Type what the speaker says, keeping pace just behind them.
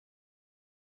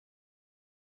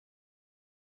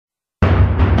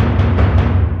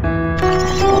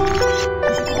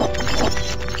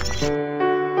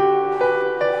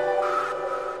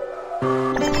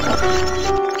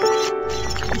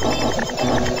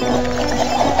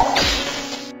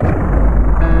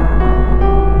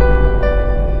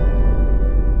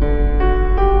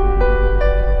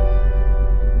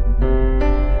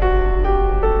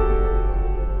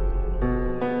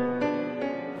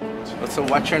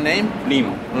What's your name?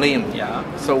 Lim. Lim. Yeah.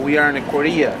 So we are in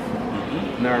Korea,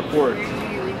 in our port.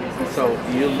 So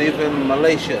you live in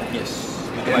Malaysia. Yes.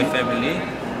 With my family.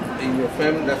 In your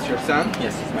family, that's your son?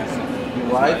 Yes, it's my son.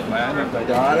 Your wife? My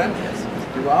daughter? Yes.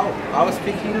 Wow. I was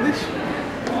speaking English?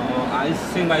 I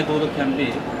think my daughter can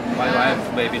be. My wife's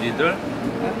baby leader.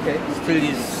 Okay. Still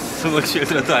is small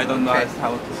children, so I don't know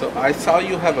how to. So I saw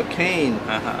you have a cane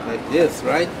like this,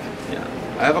 right? Yeah.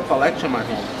 I have a collection at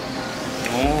home.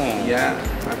 Oh. Yeah.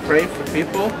 I pray for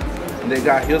people and they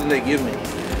got healed and they give me.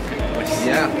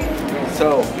 Yeah.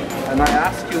 So, and I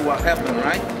asked you what happened,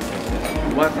 right?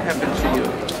 What happened to you?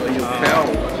 So you fell.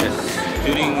 Yes.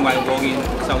 During my work in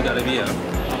Saudi Arabia,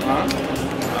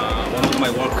 one of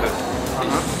my workers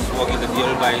is working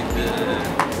nearby the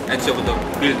edge of the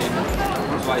building.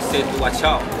 So I said to watch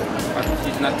out, but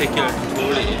he's not taking care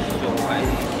truly. So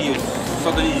he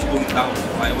suddenly is going down.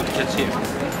 I want to catch him,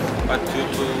 but due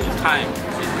to time,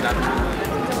 he's not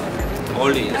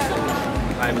early. So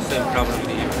I have the same problem with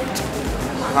him.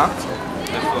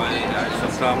 That's why I had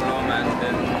some problem, and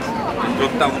then I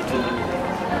dropped down to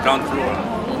ground floor.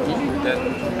 Then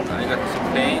I got some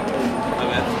pain. I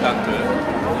went to the doctor.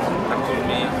 The doctor told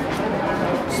me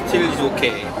still is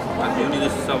okay, but you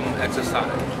need some exercise.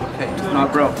 Okay, it's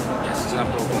not broken. Yes, it's not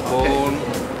broken bone,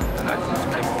 and I think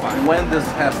it's fine. When this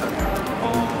happened?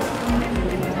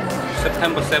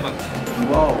 September 7th.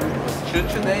 Whoa. Should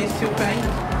today still pain?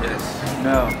 Yes.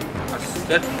 No.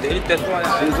 That's why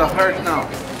There's a hurt now.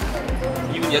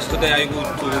 even yesterday I go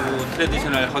to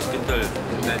traditional hospital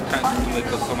and I try to make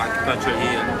some acupuncture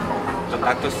here. The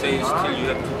doctor says still you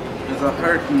have to. There's a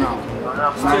hurt now.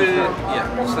 Still,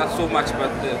 yeah, it's not so much,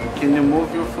 but Can you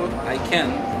move your foot? I can,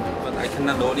 but I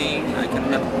cannot running, I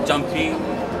cannot jumping,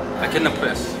 I cannot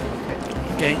press.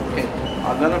 Okay. Okay.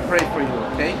 I'm gonna pray for you.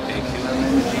 Okay. Thank you. In the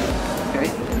name of Jesus. Okay.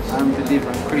 I'm a believer.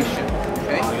 I'm Christian.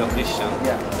 Okay. You're Christian.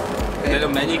 Yeah. Okay. There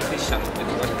are many Christians,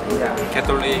 Yeah.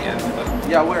 Catholic and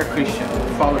Yeah, we're Christian.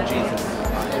 We follow Jesus.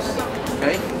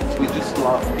 Okay. We just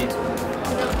love people.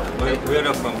 where are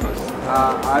you from first?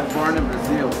 I'm born in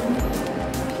Brazil.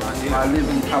 I live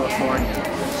in California.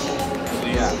 So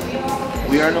Yeah.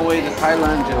 We are on the way to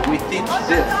Thailand. We teach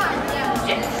this.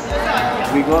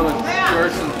 We go to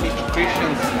church and teach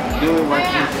Christians doing what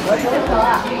Jesus said.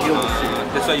 Heal the sick.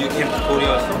 That's why you came to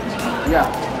Korea also? Yeah.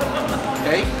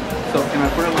 Okay. So can I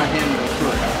put in my hand in the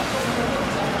foot?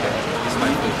 It's my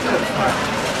food. That's fine.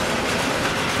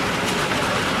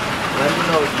 Let me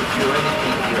know if you feel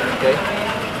anything here. Okay.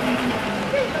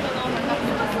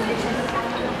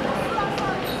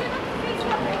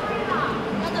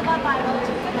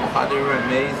 Father, you're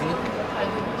amazing.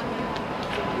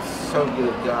 You're so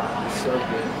good, God. You're so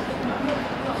good.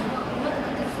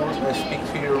 I speak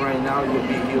to you right now, you'll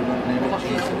be healed in the name of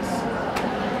Jesus.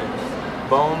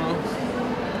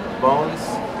 Bones,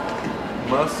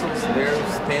 muscles,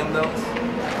 nerves, tendons,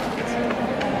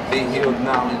 be healed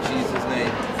now in Jesus'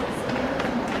 name.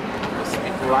 I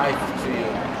speak life to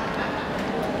you.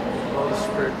 Holy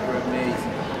Spirit, you're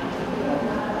amazing.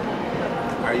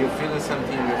 Are you feeling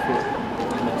something in your foot?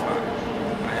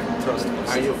 I have trust.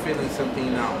 Are you feeling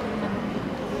something now?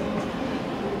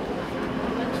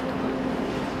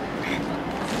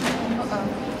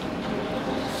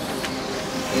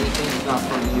 Anything is not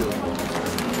from you.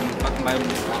 But my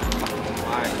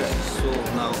soul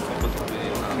now comfortable.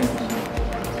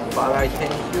 Father, I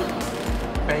thank you.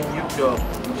 Thank you, God,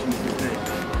 in Jesus' name.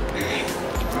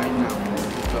 Right now.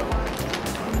 God.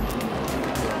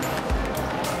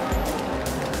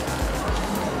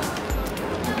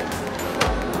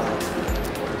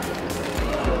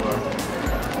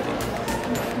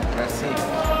 Assim.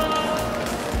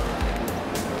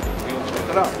 Pick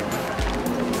it up.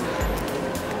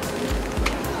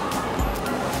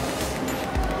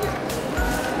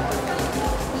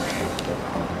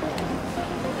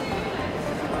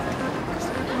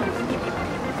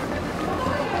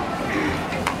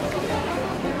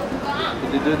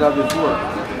 Did you do that before?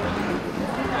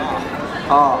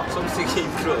 Something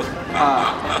intro.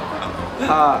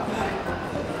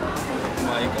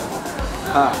 My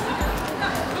God.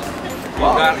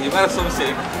 Wow. You got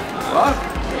something. What?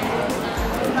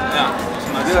 Yeah, it's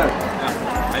nice. Good.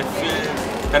 Yeah. I feel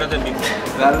better than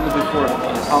before. Better than before.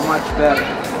 How much better?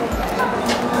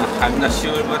 I'm not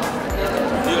sure, but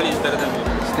really it's better than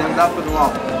before. Stand up and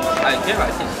walk. I think.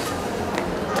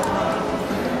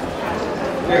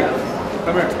 Here.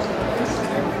 Come here.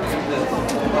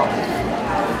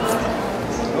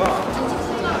 Wow.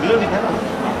 Really happened.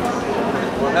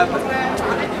 What happened?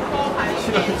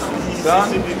 Done?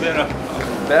 Should be better.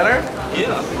 Better?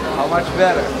 Yeah. How much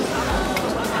better?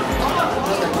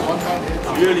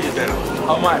 Really better.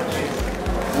 How much?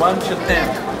 1 to 10.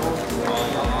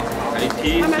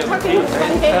 18, 17.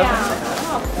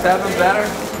 7 better?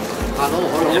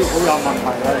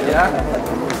 Yeah?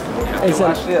 Okay,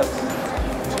 watch this.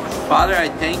 Father, I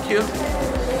thank you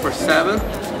for 7.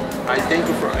 I thank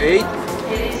you for 8.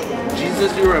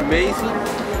 Jesus, you're amazing.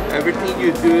 Everything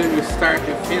you do, you start,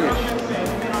 you finish.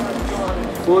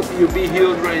 Foot, you be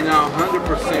healed right now,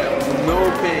 100%. No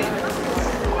pain.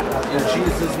 In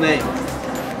Jesus' name.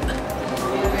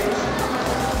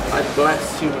 I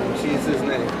bless you in Jesus'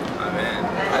 name. Amen.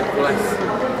 I bless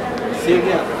you. See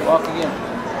again. Walk again.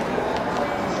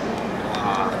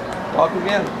 Walk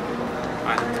again.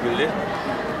 Really?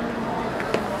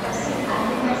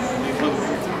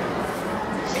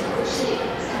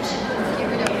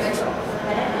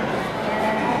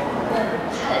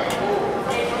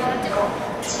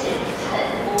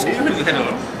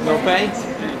 No pain?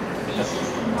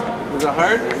 Does it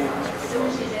hurt?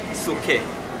 It's okay.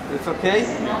 It's okay?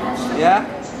 Yeah?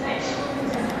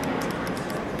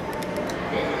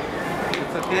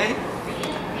 It's okay?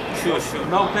 Sure, sure.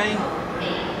 No pain?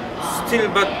 Still,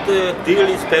 but the deal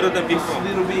is better than Just before. a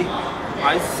little bit.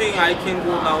 I think I can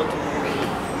go now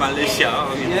to Malaysia.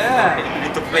 Yeah.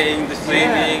 Little playing, the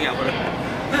swimming. Yeah.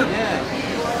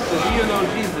 So do you know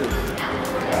Jesus?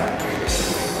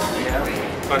 Yeah.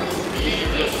 But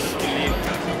just believe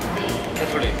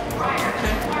Catholic.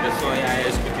 That's why I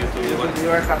asked you to what. You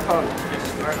are Catholic.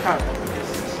 You are Catholic.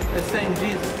 The same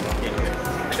Jesus. Yeah.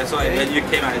 That's why when you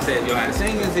came, I said you The asked.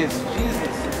 thing is, it's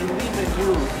Jesus. Believe in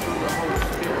you through the Holy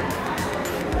Spirit.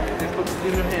 Then put it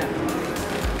in your hand.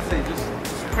 Say, just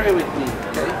pray with me,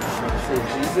 okay? Say,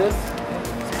 Jesus,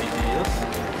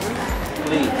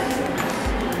 please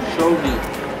show me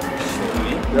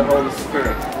the Holy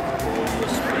Spirit.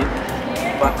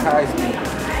 Baptize me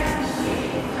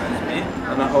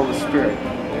in the Holy Spirit.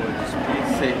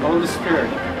 Say, Holy Spirit,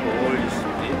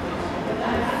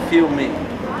 fill me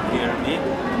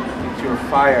with your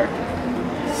fire.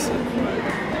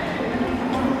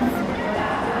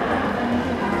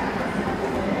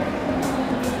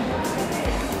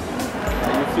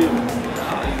 How you feel?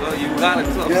 You got it.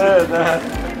 Good, man.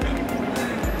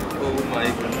 Oh my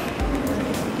God.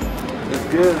 It's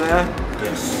good, man.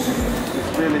 Yes.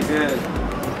 It's really good.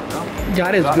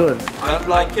 God is good.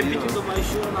 I can put it on my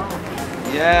shoe now.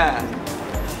 Yeah.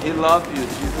 He loved you.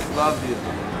 Jesus loved you.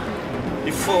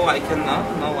 Before I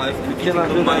cannot. Now I can put it Cannot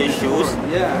do on my that before. shoes.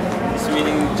 Yeah. It's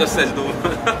meaning just as though.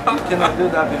 You cannot do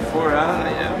that before, huh?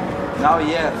 Yeah. Now,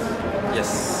 yes.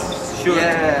 Yes. Sure.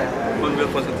 Yeah.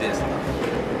 100% yes.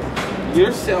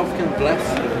 Yourself can bless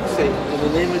you. Say, in the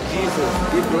name of Jesus,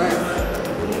 be blessed.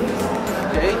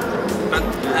 Okay? But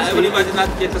everybody not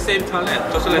get the same talent,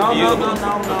 just like No, you. no, no,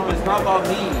 no, no. It's not about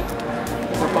me.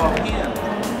 It's about Him.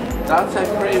 That's I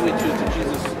pray with you to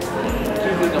Jesus.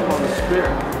 Give you the Holy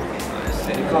Spirit.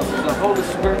 Because it's the Holy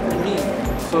Spirit in me.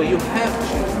 So you have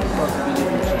to because you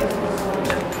believe in Jesus.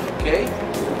 Okay?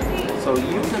 So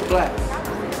you can bless.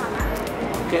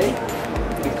 Okay?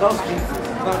 Because Jesus,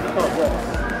 not because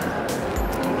us.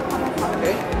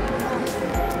 Okay?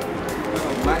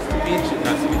 Nice to meet you.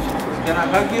 Nice to meet you. Can I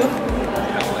hug you?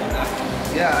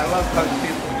 Yeah, I love hugging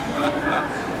people.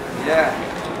 Yeah.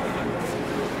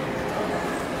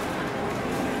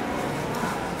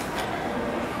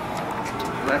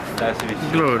 Nice to meet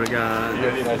you. Glory to God.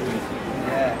 Really nice to meet you.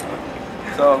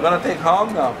 Yeah. So I'm gonna take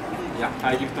home now. Yeah,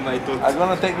 I give to my daughter. I'm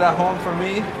gonna take that home for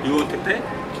me. You want to pay?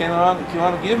 Can you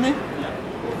wanna give me?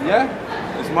 Yeah?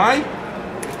 It's mine?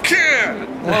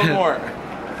 One more.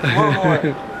 One more.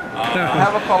 I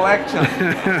have a collection.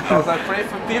 Because I pray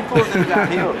for people that got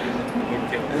healed.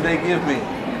 Okay. And they give me.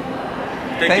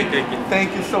 Thank you.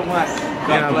 Thank you so much.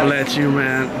 God bless you,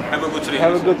 man. Have a good trip.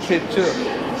 Have a good trip too.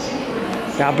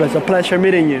 God bless. A pleasure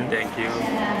meeting you. Thank you.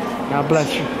 God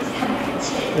bless you.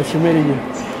 Pleasure meeting you.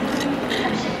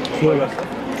 Good.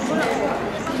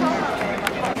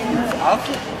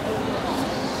 Awesome.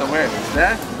 So where?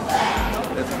 That?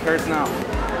 It's hurt now.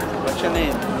 What's your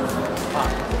name?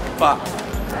 Pop.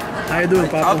 How you doing,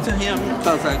 Talk Papa? to him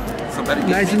because somebody gave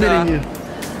Nice me meeting the- you.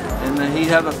 And then he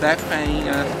have a back pain.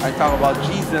 I talk about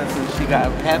Jesus and she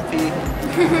got happy.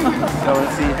 So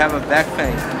she have a back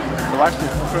pain. So watch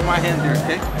this. Put my hand there,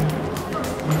 okay?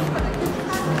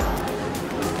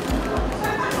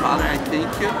 Father, I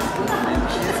thank you. In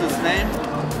Jesus' name,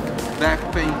 back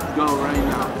pain go right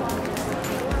now.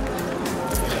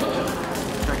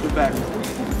 Check it back.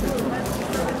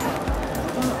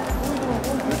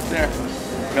 It's there.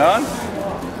 Gone?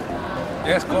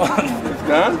 Yes, go on. It's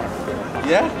gone?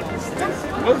 Yeah?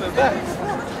 What's it back?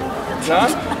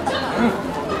 Gone?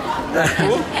 That's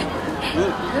cool?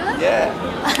 Good. Yeah.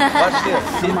 Watch this.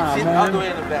 See, all the way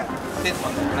in the back. This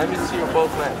one. Let me see your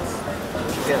both legs.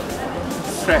 Together.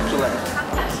 Stretch your legs.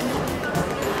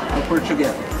 And put it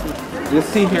together. You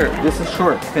see here, this is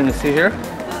short. Can you see here?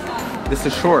 This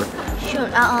is short. Sure.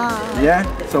 Yeah?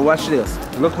 So watch this.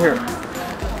 Look here.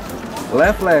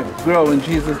 Left leg, grow in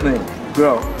Jesus' name.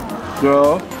 Grow.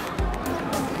 Grow.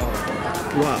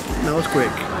 Wow, that was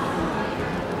quick.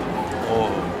 Oh.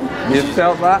 You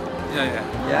felt that? Yeah, yeah.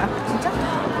 Yeah?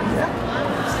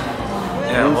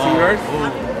 Yeah. You see yours? Oh.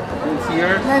 You see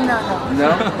yours? No, no, no.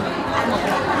 No?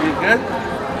 You good?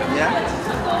 Yeah?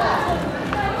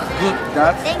 Good.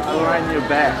 That's Thank you. align your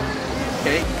back.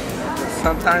 Okay?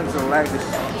 Sometimes the leg is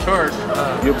short,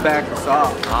 your back is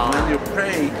off. When you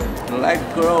pray, the leg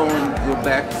grow and your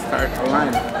back starts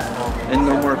aligning. And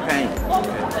no more pain.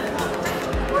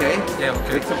 Okay? Yeah,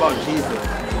 okay. It's about Jesus.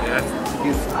 Yes.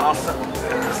 He's awesome.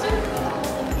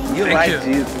 You Thank like you.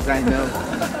 Jesus, I know.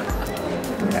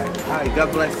 Yeah. Hi,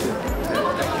 God bless you.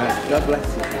 God bless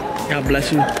you. God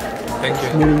bless you. Thank you.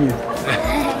 Meeting you.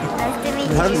 Nice to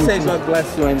meet How do you. you say God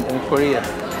bless you in Korea?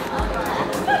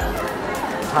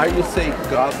 How do you say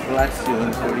God bless you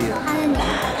in Korea?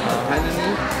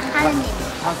 하느님, Hanunim? 하느님,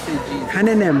 How say Jesus?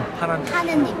 하느님.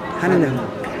 하느님, 하느님.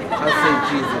 How say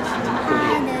Jesus in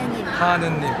Korea? 하느님.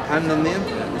 하느님. Hanunim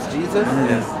is Jesus?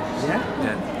 Yes. Yeah?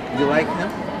 Yes. You like him?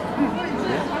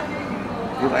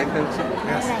 Yeah? You like him too?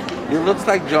 Yes. You looks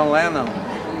like John Lennon.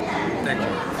 Thank you.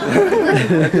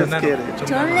 I'm just kidding.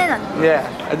 존 레논.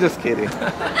 Yeah, I'm just kidding.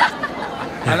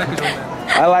 I like John Lennon.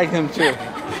 I like him too.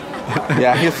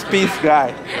 Yeah, he's peace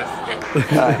guy.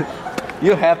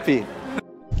 You happy?